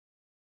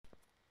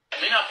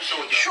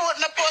Shoot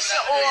me pussy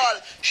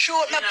hole.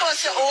 Shoot me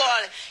pussy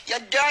hole. You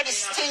dirty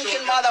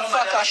stinking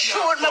motherfucker.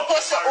 Shoot me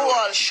pussy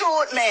hole.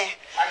 Shoot me.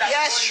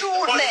 Yes,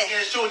 shoot me.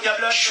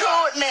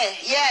 Shoot me.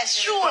 Yes,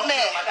 shoot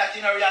me.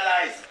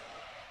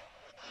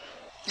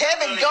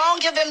 David,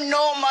 don't give him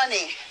no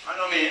money.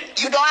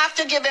 You don't have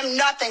to give him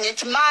nothing.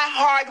 It's my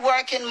hard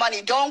working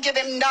money. Don't give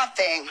him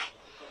nothing.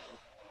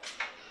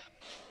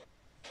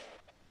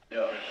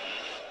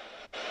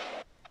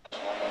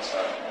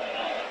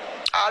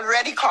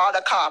 Already called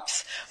the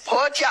cops.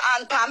 Put your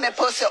hand on me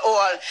pussy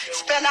hole.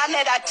 Spend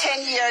another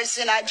 10 years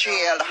in a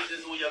jail.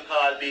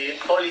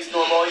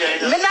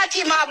 Me not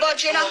even a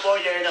budge, you know.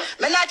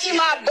 Me not even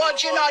a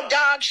budge, you know,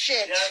 dog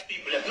shit.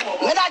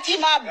 Me not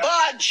even a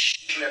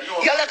budge.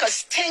 You're like a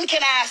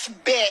stinking ass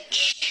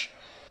bitch.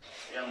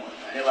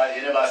 You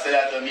never say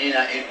that to me.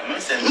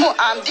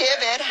 I'm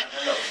David.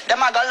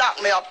 Them are gonna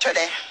lock me up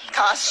today.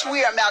 Cause I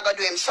swear me I gonna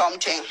do him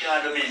something.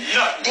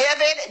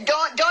 David,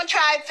 don't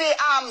try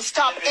to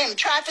stop him.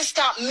 Try to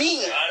stop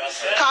me.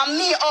 Cause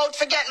me out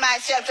forget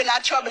myself in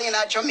a trouble in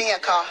a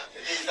Jamaica.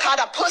 Cause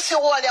the pussy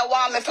hole they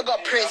want me to go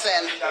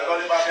prison.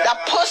 The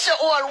pussy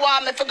hole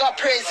want me to go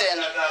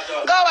prison.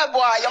 Go away,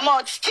 boy, your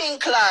mouth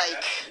stink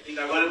like.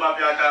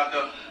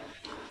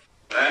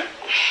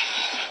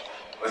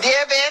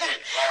 David,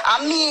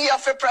 I'm me here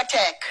for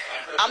protect.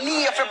 I'm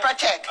me here for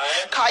protect.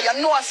 Cause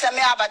you know say me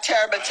have a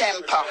terrible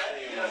temper.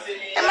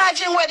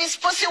 Imagine where this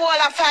pussy wall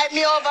a fight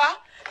me over.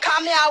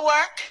 Come here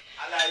work.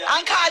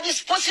 And call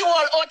this pussy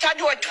wall out the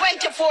door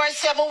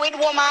 24/7 with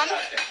woman.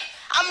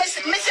 And me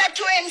said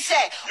to him,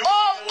 say,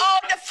 oh,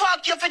 the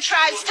fuck you for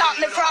try to stop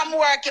me from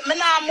work. Me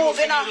not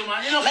moving up.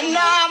 Me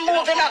not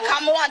moving up.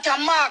 Come want a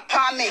mark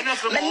for me.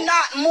 Me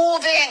not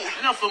moving.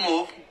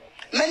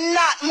 Me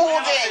not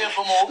moving.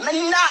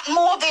 Me not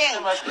moving.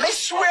 Me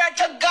swear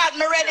to God,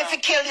 me ready to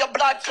kill your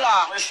blood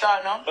clot. Me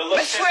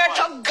swear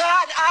to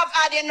God, I've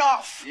had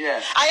enough.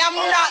 I am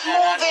not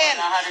moving.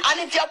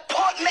 And if you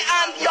put me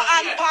on your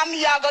hand on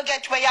me, you're going to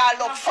get where you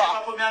look for.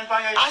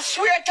 I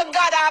swear to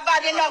God, I've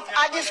had enough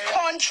of this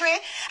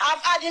country. I've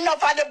had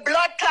enough of the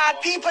blood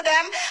clot people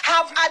them.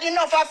 I've had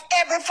enough of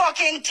every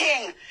fucking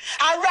thing.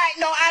 And right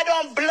now, I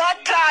don't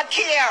blood clot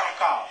care.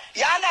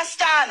 You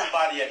understand?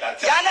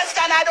 You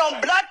understand? I don't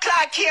blood clot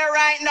here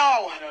right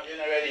now.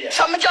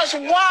 So I just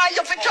want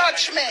you to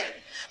touch me.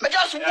 I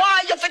just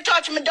want you to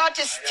touch me,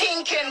 dirty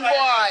stinking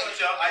boy.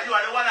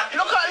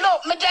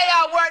 Look, me day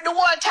I work the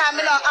whole time,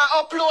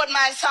 I upload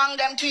my song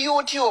them to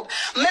YouTube.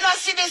 Me not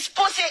see this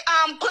pussy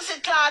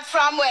clot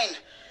from when?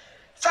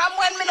 From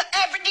when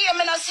every day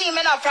me not see him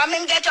from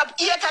him get up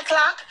 8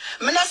 o'clock,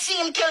 me not see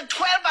him till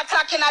 12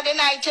 o'clock in the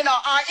night,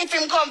 or if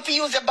him come to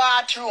use the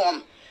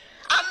bathroom.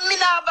 And me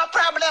not have a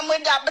problem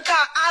with that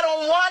because I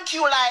don't want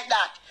you like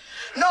that.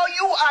 No,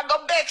 you are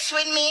go vex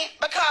with me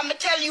because me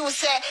tell you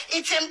say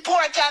it's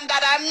important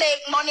that I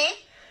make money.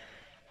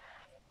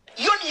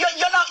 You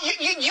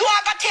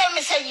have to tell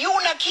me say you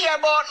not care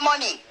about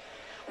money.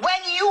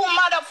 When you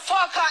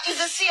motherfucker is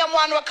the same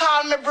one who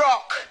call me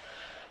broke.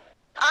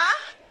 Huh?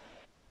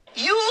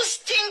 You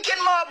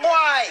stinking more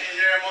boy.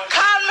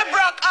 Call me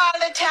broke all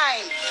the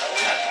time.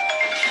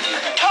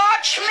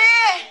 Touch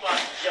me.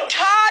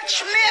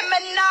 Touch me.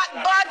 Me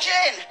not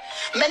budging.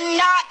 Me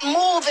not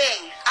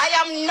moving. I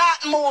am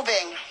not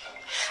moving.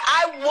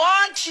 I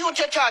want you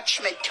to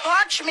touch me.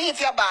 Touch me if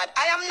you're bad.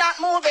 I am not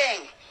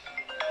moving.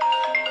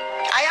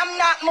 I am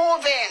not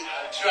moving.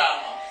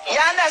 You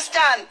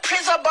understand?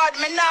 Prison bud,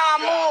 me not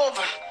move.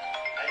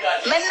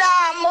 Me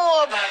not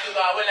move.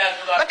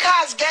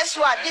 Because guess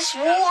what? This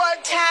whole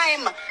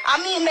time,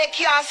 I mean make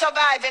you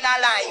survive in a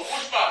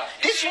life.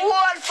 This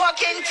whole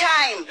fucking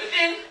time.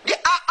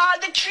 All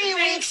the 3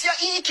 weeks you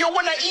eat, you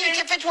wouldn't eat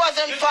if it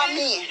wasn't for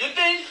me.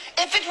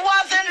 If it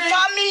wasn't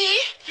for me,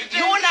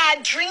 you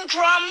wouldn't drink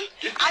rum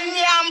and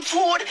yam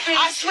food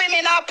and swim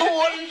in a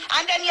pool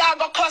and then you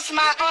go cuss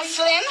my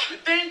hustling.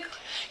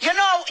 You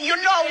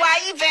know why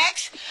he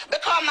vex?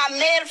 Because my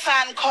male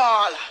fan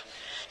call.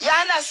 You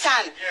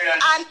understand?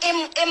 And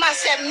him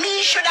say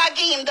me should have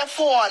give him the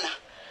phone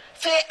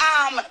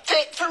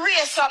for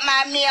raise up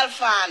my male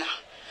fan.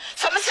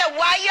 So I say,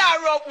 why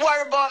you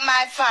worry about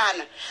my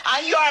fan?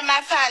 And you're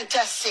my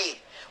fantasy.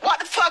 What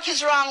the fuck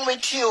is wrong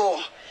with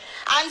you?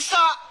 And so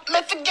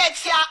me forget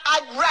say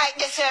I write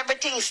this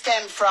everything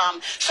stem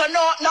from. So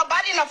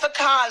nobody not for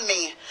call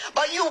me.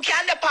 But you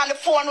can depend on the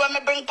phone when me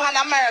bring pan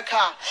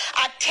America.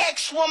 I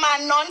text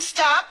woman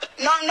non-stop,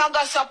 not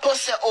go so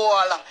pussy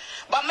all.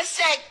 But me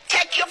say,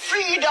 take your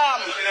freedom.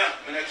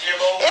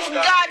 If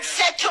God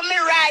said to me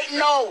right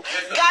now,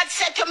 God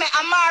said to me,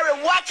 Amari,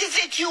 what is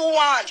it you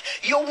want?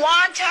 You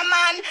want a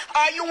man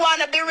or you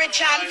want to be rich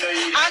and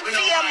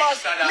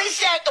famous? Me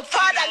say,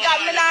 Father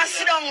God, me not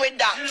sit down with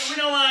that. We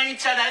don't want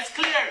each other, it's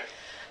clear.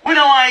 We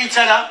don't want each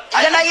other.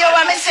 You know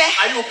what me say?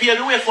 Are you paying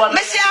the way for me?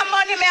 Me say, I'm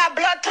money me a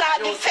blood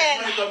clot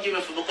defend.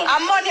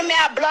 I'm money me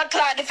a blood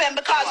clot defend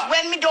because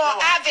when me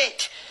don't have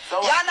it,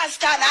 you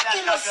understand? I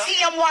can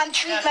see him one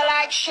treat me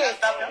like shit.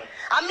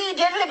 I mean,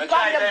 they live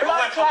on the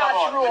blood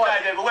clot road.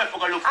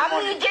 I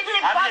mean, they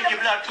live on the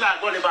blood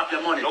clot.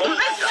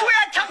 I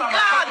swear to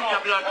God.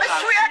 I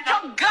swear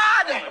to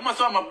God. No,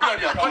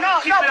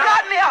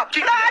 blood me up.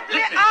 Blood me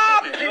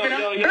up.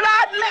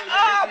 Blood me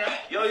up.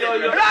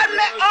 Blood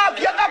me up.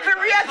 You got to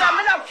raise. I'm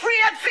not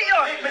afraid for you.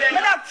 I'm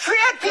not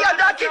afraid for your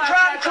dirty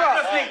drunk.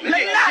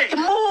 I'm not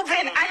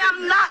moving. I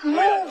am not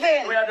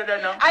moving.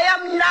 I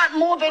am not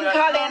moving,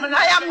 Colin.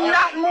 I am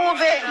not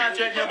moving.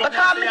 Because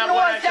I know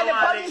the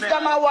police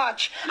them a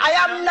watch. I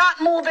am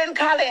not moving,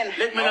 Colin.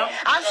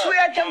 I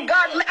swear to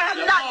God, I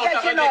am not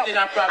getting up.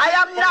 I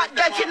am not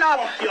getting up.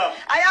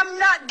 I am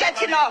not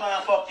getting up.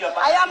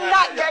 I am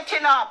not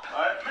getting up.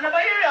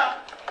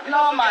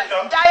 No, man.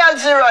 Dial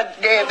 0,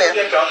 David.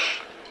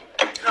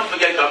 Don't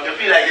forget up. You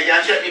feel like you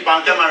can check me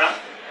on camera?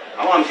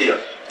 I want to hear.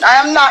 I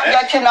am not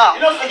getting up.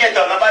 You don't forget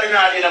up. Nobody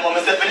knows in a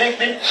moment. Say, link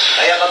me.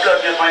 I have a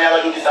blood me. I have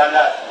to do this and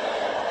that.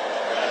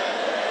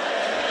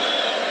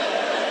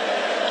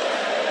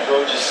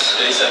 Bro, just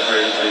stay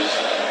separated, please.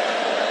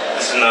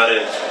 This is not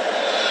it.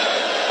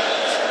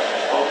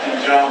 Fucking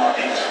drama,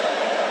 things.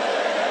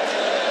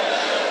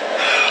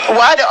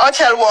 Why the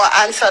hotel won't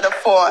answer the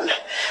phone?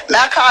 Me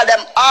I call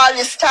them all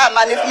this time,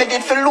 and if me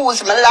did for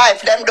lose my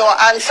life, them don't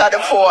answer the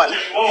phone.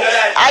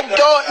 I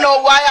don't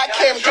know why I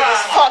came to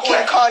this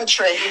fucking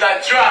country.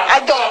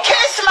 I don't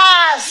kiss my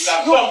ass,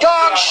 you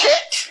dog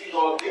shit.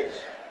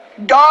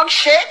 Dog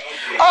shit.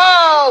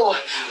 Oh,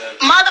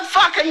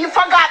 motherfucker, you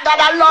forgot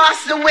that I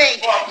lost the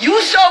weight. You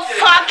so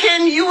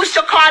fucking used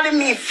to calling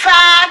me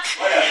fat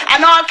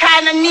and all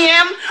kind of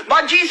name,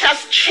 but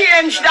Jesus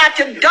changed that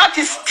to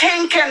dirty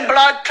stinking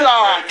blood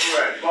clot.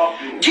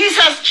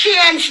 Jesus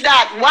changed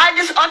that. Why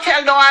this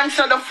hotel don't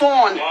answer the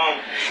phone?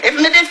 If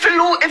me did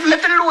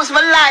lose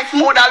my life,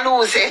 more I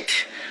lose it.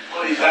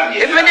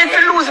 If me did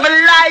lose my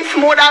life,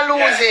 more I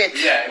lose it.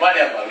 Yeah,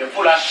 whatever. You're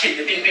full of shit.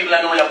 You think people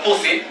know your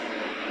pussy?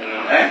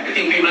 You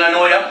think people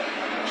know you?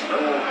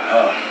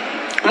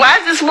 Why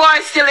is this boy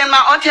still in my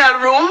hotel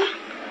room?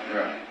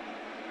 Right.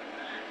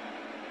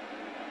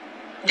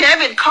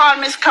 David, call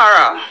Miss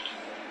Carol.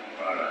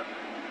 Alright.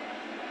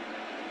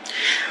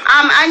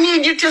 I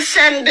need you to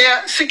send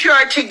the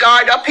security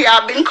guard up here.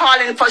 I've been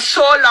calling for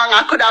so long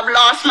I could have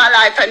lost my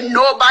life and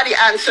nobody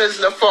answers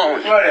the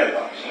phone.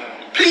 Whatever.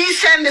 Please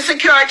send the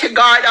security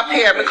guard up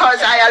here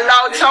because I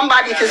allowed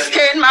somebody to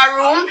stay in my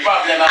room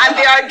and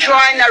they are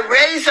drawing a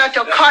razor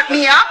to cut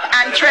me up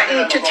and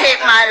threaten to take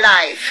my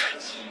life.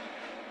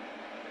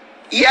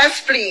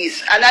 Yes,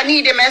 please. And I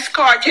need him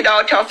escorted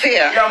out of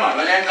here. Yeah, man.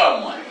 When I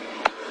come, man.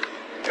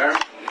 Yeah?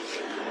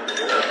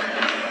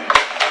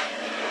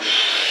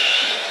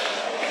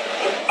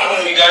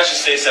 You guys should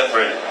stay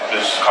separated.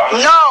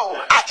 No,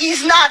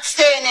 he's not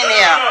staying in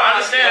here. I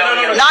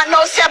understand. Not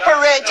no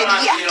separated.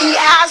 He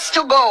has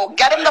to go.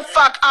 Get him the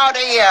fuck out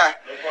of here.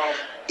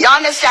 You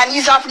understand?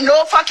 He's of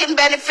no fucking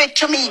benefit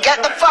to me.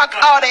 Get the fuck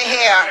out of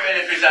here.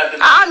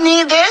 I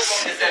need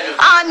this.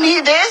 I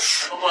need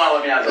this.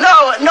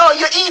 No,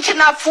 you're eating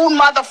that food,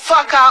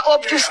 motherfucker. I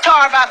hope you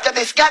starve after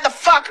this. Get the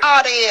fuck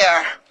out of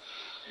here.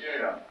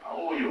 Yeah, how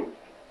owe you?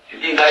 You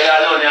think I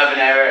alone have in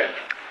a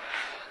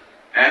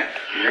eh?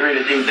 You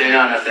really think they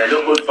know? I say,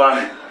 look good for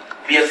me.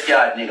 Be a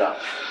scared nigga.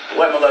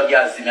 What am I going to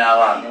get see me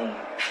around?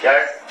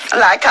 Yeah?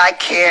 Like I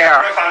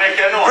care.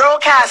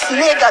 Broke ass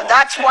nigga,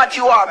 that's what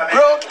you are.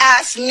 Broke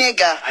ass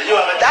nigga.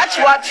 That's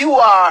what you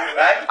are.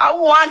 I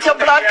want your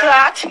blood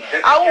clot.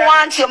 I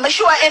want you. Me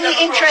sure any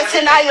interest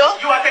in you?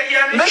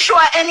 Me sure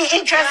any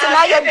interest in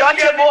you,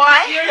 dirty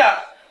boy?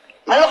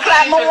 Me look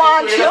like me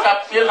want you.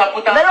 Me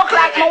look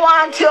like me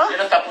want you. Me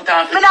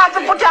not have to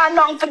put on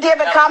nothing for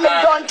David because me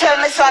don't tell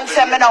me son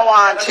say me don't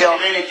want you.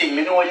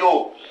 Me know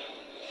you.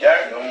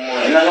 Yeah?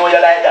 I know you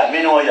like that.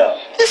 Me know you.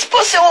 This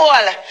pussy hole.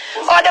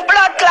 Or the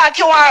blood clot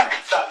you want.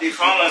 Stop this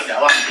phone. Move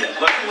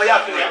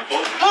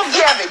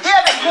David.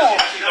 David move.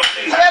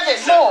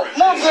 David move.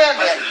 Move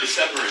David.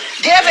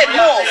 David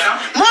move.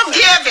 Move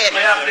David.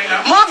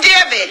 Move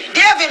David.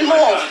 David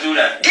move.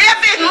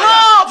 David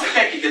move.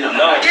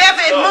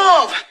 David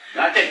move.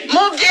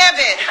 Move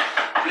David.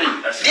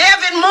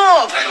 David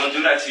move.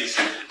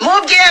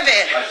 Move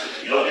David.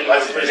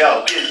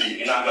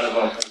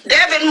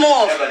 David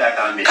move.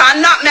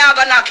 Can't knock me, I'm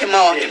gonna knock him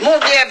out.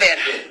 Move David.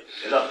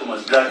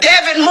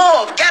 David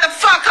move. Get the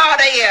fuck out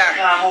of here.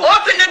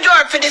 Open the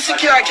door for the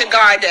security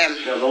guard them.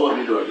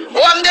 Open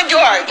the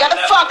door. Get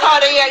the fuck out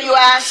of here, you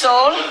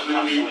asshole.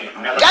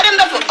 Get him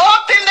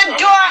open the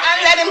door and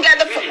let him get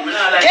the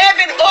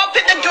David,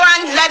 open the door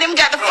and let him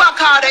get the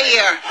fuck out of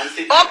here.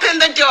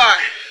 Open the door.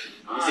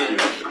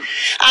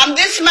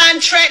 This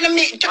man threatened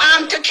me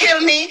to kill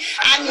me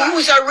and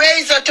use a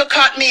razor to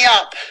cut me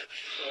up.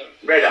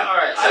 Brother.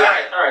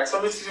 Alright.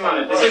 So this is how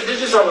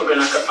we're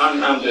gonna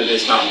undo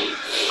this now.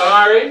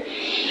 Amari,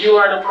 you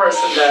are the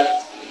person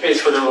that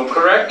pays for the room,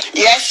 correct?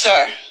 Yes,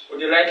 sir.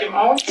 Would you like him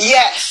out?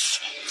 Yes.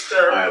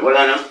 Sir. Alright, well,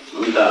 Anna.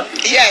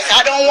 Yes,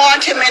 I don't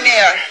want him in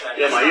here.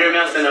 Yeah, man, you hear me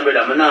saying, brother,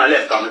 I'm not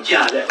left, I'm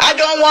can't left. I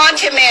don't want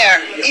him here.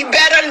 He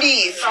better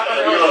leave.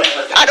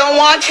 I don't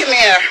want him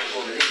here.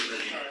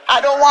 I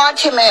don't want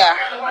him here.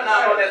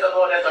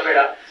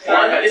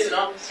 Listen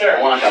up, sir.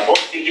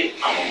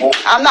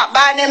 I'm not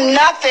buying him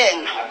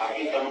nothing.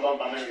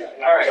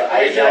 Alright. So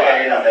I say,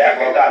 I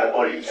can call the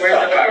police. Where's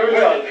the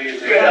cartel?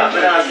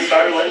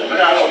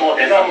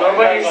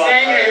 Nobody's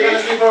saying that you're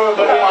gonna sleep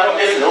over.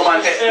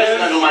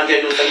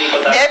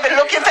 David,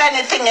 look if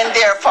anything in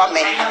there for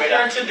me. I'm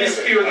here to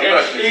dispute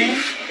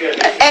anything.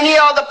 Any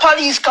other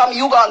police come,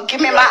 you gonna give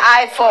me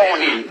my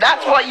iPhone.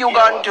 That's what you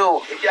gonna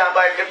do. You can't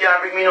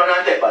bring me on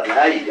that, but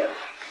I need you.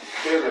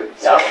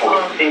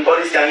 Think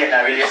police can get in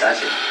a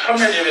relationship. Come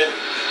here, David.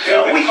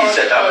 You're a wicked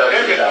set up. You're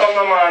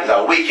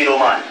a wicked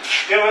man.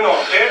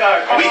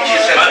 Wicked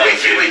set up,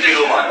 wicked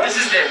man. This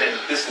is David.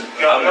 Listen,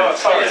 No,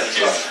 sorry.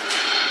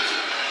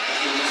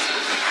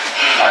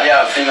 I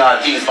have seen all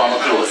things from my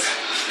clothes.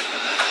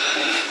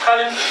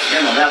 Colin.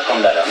 Yeah, man, I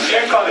come that up.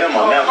 Yeah, Colin.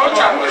 I'm a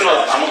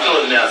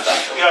clothes master.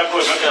 Yeah,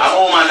 good. I'm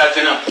a woman that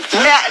you know.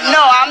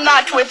 No, I'm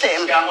not with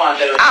him.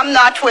 I'm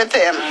not with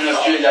him.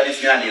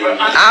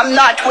 I'm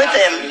not with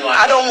him.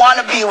 I don't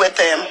want to be with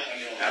him.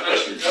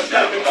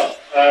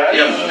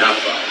 Yeah, man, I'm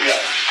fine.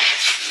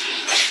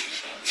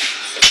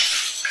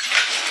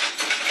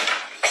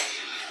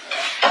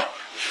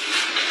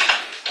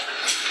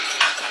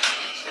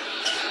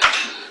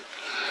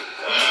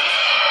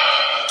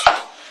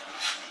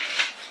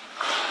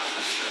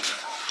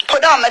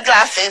 Put on my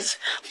glasses.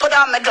 Put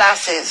on my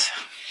glasses.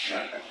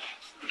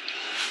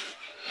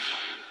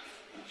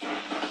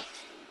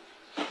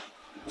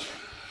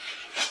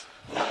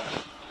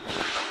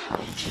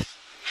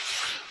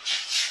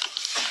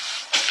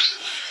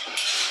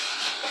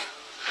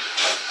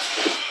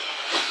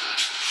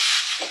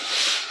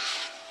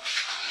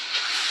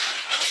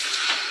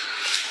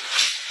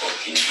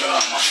 Fucking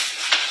drama.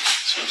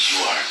 That's what you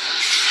are.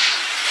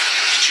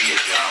 Straight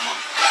drama.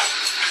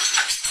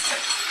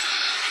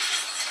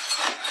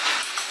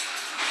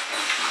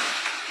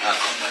 I'll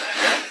come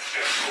with that.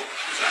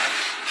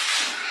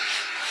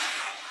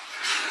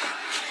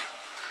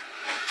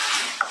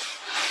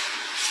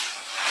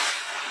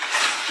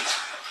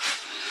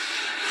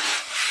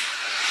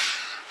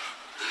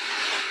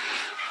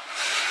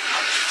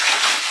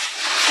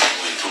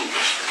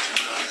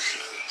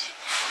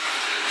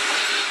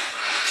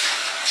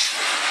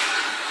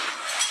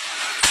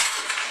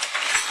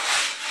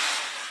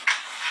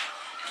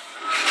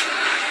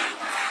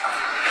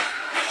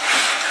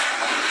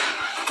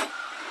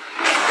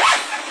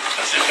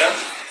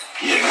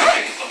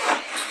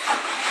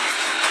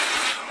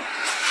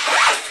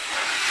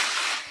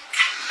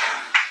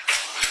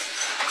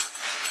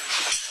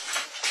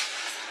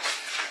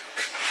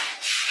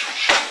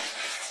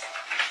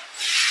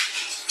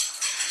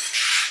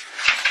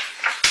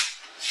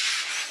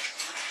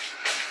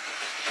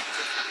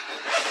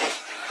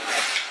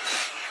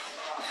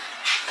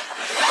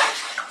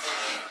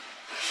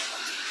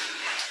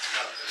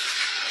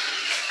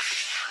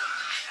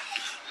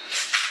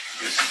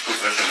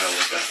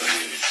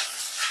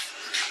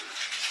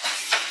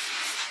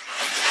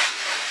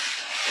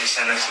 They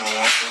send us some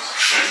watches.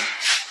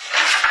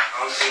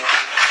 I'll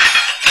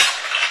see.